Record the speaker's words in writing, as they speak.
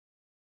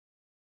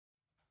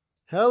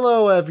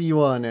Hello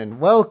everyone and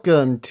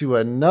welcome to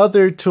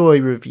another toy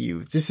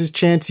review. This is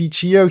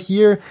ChanceIchio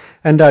here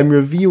and I'm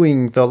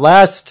reviewing the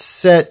last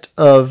set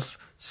of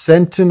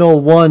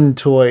Sentinel1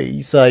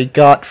 toys I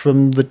got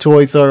from the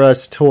Toys R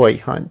Us toy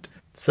hunt.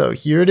 So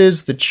here it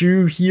is, the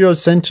True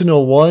Heros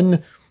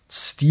Sentinel1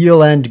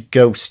 Steel and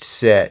Ghost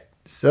set.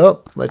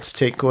 So let's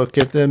take a look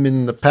at them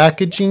in the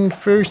packaging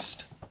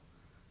first.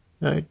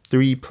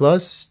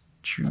 3+,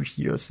 True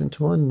Heros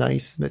Sentinel1,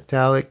 nice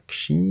metallic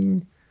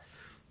sheen.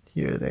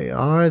 Here they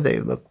are.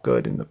 They look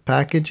good in the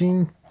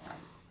packaging.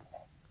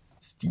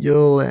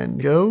 Steel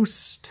and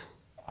Ghost.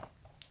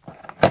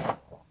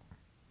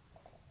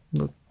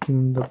 Look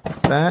in the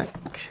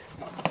back.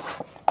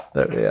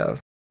 There we have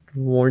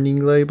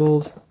warning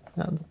labels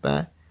on the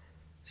back.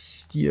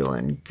 Steel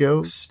and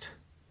Ghost.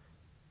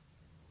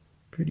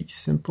 Pretty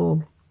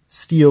simple.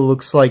 Steel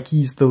looks like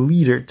he's the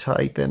leader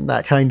type, and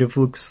that kind of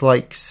looks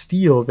like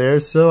Steel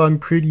there, so I'm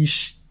pretty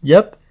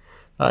yep.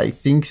 I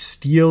think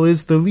Steel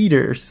is the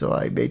leader, so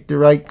I made the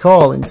right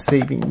call in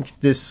saving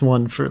this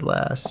one for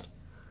last.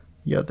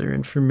 The other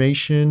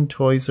information,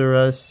 Toys R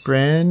Us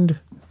brand.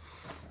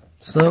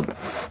 So,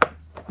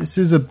 this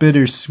is a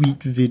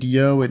bittersweet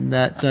video in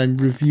that I'm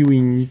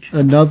reviewing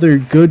another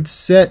good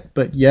set,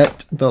 but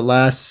yet the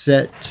last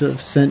set of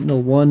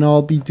Sentinel1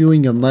 I'll be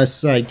doing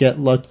unless I get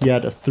lucky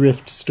at a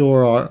thrift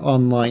store or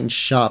online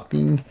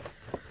shopping.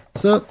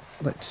 So,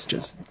 let's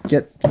just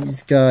get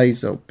these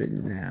guys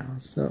open now.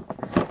 So,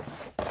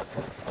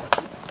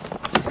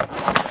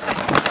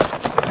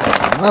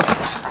 up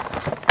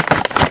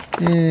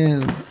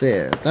and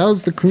there. That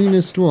was the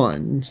cleanest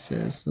one.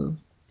 So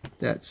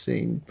that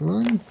same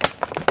one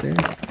there.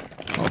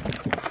 I'll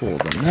pull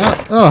them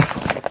out.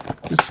 Oh,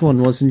 this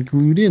one wasn't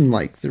glued in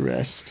like the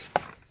rest.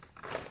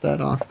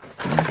 That off.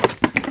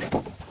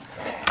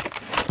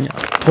 Yeah,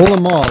 pull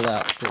them all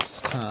out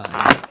this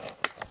time.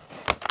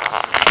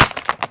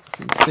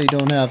 Since they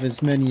don't have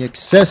as many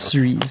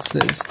accessories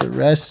as the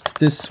rest,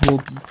 this will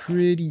be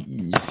pretty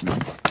easy.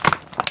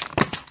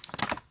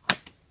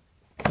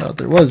 Well,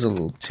 there was a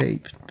little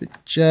tape, but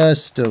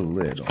just a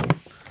little.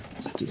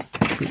 So just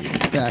put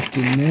it back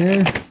in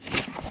there.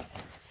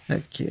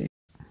 Okay.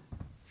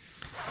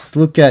 Let's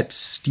look at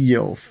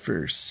Steel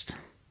first.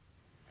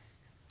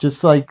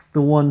 Just like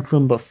the one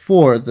from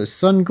before, the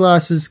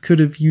sunglasses could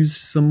have used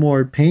some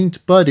more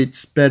paint, but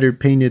it's better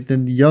painted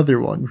than the other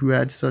one who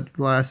had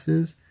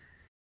sunglasses.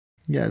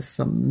 He has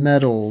some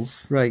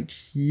metals right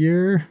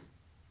here.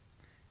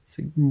 It's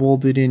a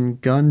molded in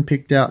gun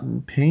picked out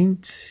in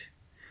paint.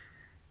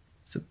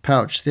 A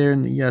pouch there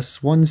and the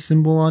S1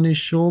 symbol on his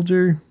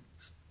shoulder.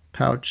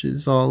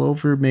 Pouches all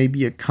over,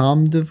 maybe a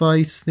comm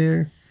device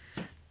there.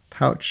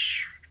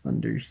 Pouch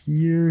under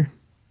here.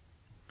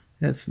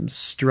 Has some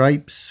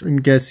stripes, I'm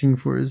guessing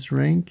for his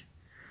rank.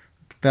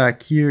 Look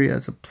back here, he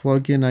has a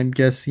plug-in. I'm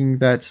guessing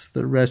that's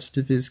the rest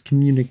of his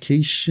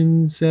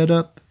communication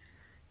setup.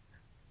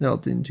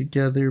 Held in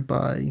together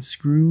by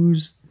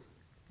screws.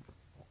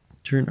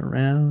 Turn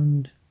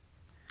around.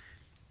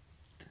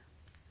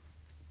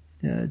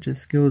 Yeah, it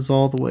just goes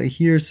all the way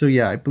here. So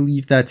yeah, I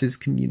believe that's his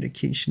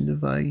communication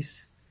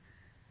device.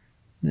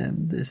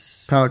 And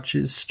this pouch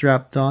is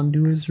strapped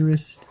onto his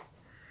wrist.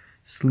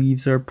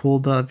 Sleeves are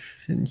pulled up,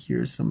 and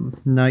here's some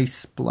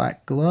nice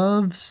black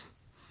gloves.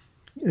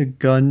 A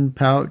gun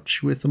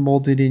pouch with a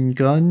molded in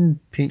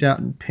gun, paint out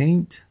in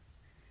paint.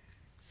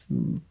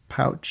 Some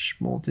pouch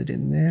molded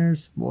in there,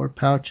 some more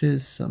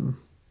pouches, oh,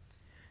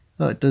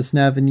 it doesn't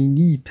have any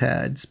knee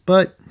pads,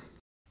 but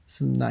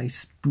some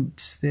nice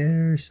boots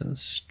there, so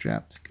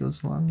straps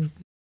goes along with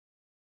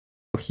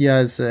it. He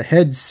has a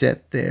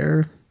headset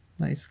there.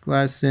 Nice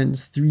glass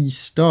ends, 3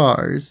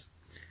 stars.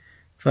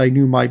 If I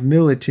knew my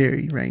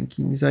military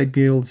rankings, I'd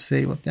be able to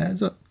say what that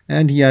is.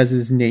 And he has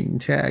his name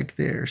tag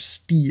there,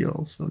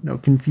 Steel, so no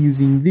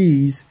confusing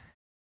these.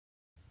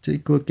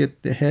 Take a look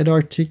at the head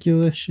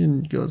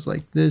articulation. It goes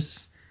like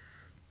this.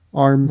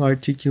 Arm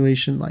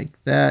articulation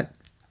like that.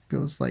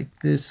 Goes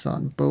like this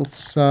on both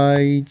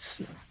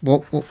sides.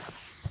 Whoa.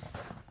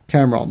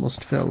 Camera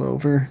almost fell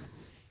over.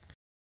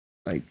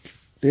 Like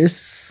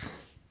this.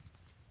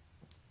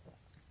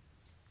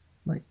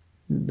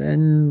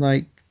 Then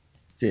like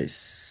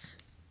this.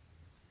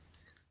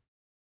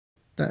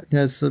 That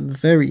has some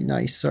very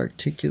nice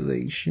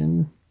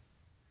articulation.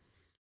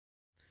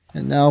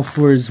 And now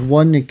for his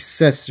one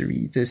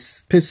accessory,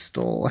 this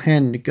pistol,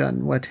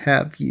 handgun, what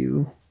have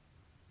you.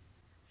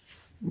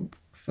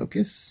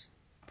 Focus.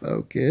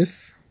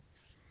 Focus.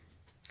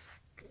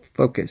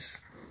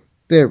 Focus.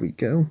 There we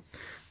go.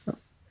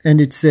 And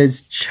it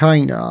says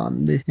China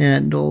on the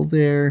handle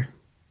there.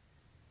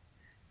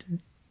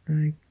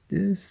 Like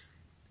this.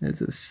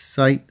 There's a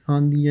sight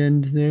on the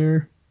end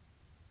there.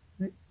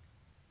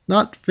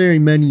 Not very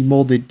many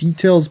molded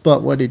details,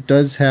 but what it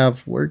does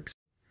have works.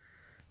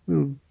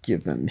 We'll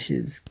give him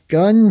his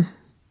gun.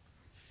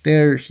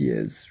 There he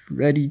is,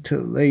 ready to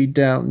lay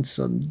down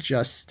some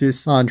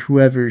justice on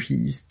whoever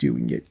he's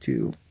doing it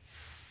to.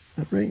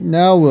 Right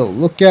now we'll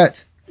look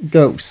at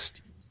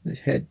Ghost. His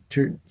head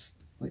turns.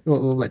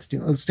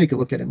 Let's take a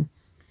look at him.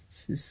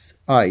 It's this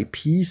eye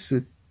piece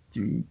with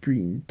 3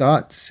 green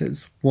dots.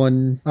 Has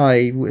 1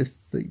 eye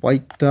with the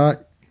white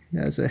dot. It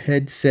has a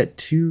headset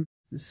too.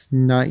 This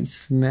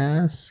nice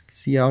mask.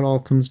 See how it all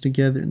comes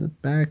together in the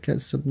back.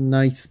 Has some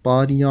nice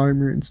body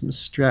armor and some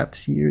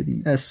straps here.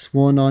 The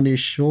S1 on his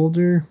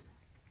shoulder.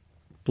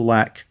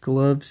 Black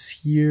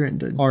gloves here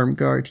and an arm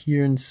guard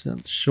here and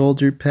some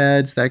shoulder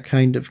pads that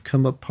kind of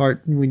come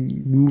apart when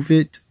you move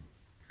it.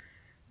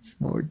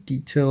 Some more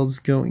details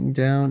going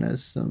down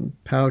as some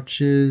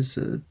pouches,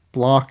 a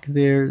block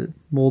there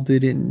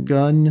molded in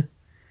gun,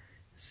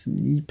 some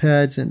knee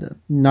pads and a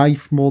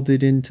knife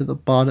molded into the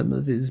bottom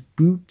of his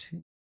boot.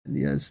 And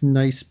he has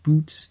nice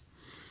boots.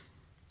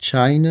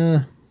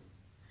 China,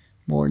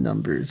 more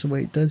numbers.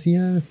 Wait, does he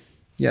have?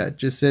 Yeah, it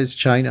just says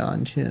China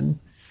on tin.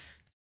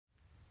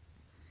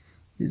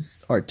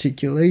 His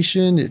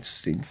articulation,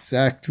 it's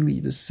exactly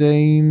the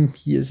same.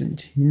 He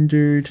isn't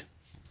hindered.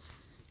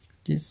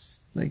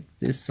 Just like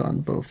this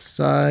on both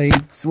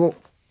sides. Whoa,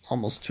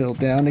 almost fell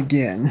down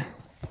again.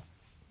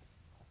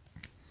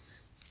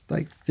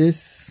 Like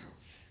this.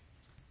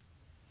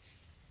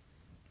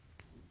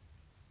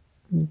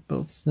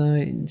 Both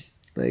sides.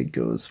 Leg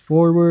goes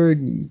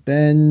forward, knee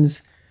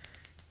bends.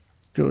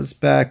 Goes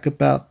back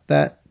about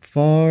that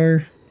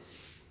far.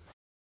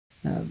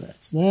 Now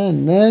that's that.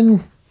 And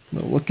then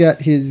we'll look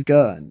at his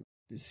gun.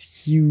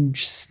 This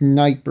huge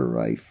sniper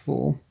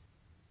rifle.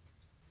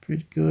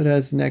 Pretty good,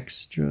 has an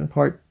extra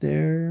part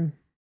there.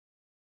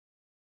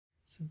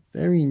 It's a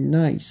very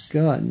nice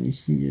gun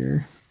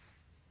here.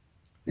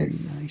 Very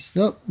nice.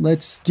 Oh,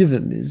 let's give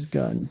him his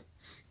gun.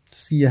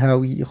 See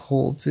how he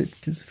holds it,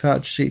 because of how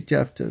it's shaped, you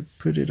have to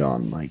put it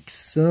on like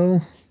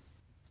so.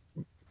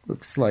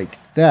 Looks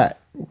like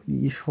that when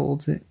he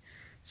holds it.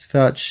 It's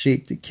how it's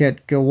shaped, it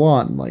can't go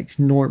on like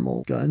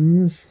normal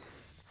guns.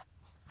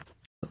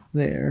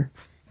 There.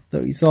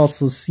 Though he's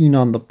also seen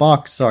on the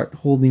box art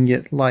holding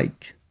it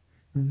like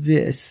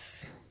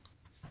this.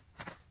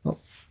 Oh,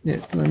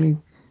 yeah, let me...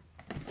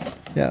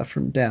 Yeah,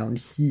 from down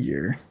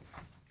here.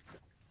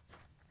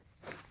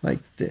 Like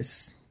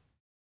this.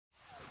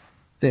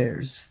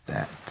 There's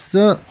that.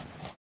 So,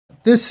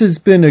 this has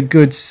been a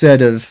good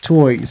set of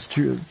toys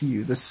to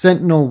review. The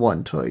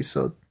Sentinel-1 toy.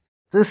 So,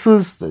 this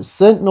was the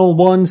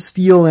Sentinel-1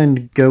 Steel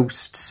and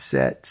Ghost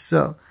set.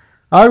 So,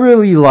 I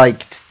really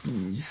liked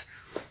these.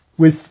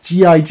 With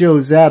G.I.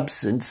 Joe's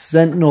absence,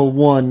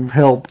 Sentinel-1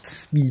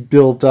 helped me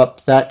build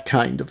up that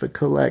kind of a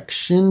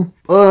collection.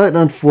 But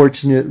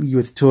unfortunately,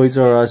 with Toys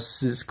R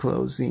Us's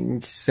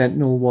closing,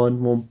 Sentinel-1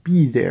 won't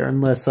be there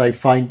unless I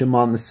find him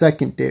on the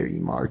secondary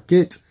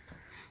market.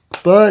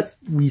 But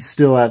we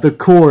still have the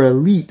Core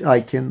Elite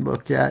I can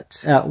look at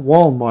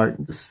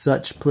Walmart,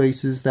 such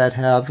places that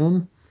have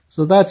them.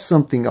 So that's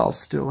something I'll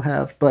still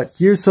have. But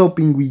here's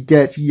hoping we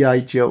get G.I.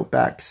 Joe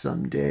back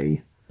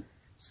someday.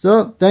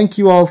 So, thank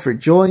you all for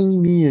joining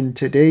me in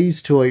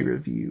today's toy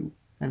review,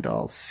 and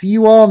I'll see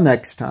you all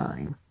next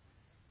time.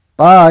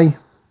 Bye!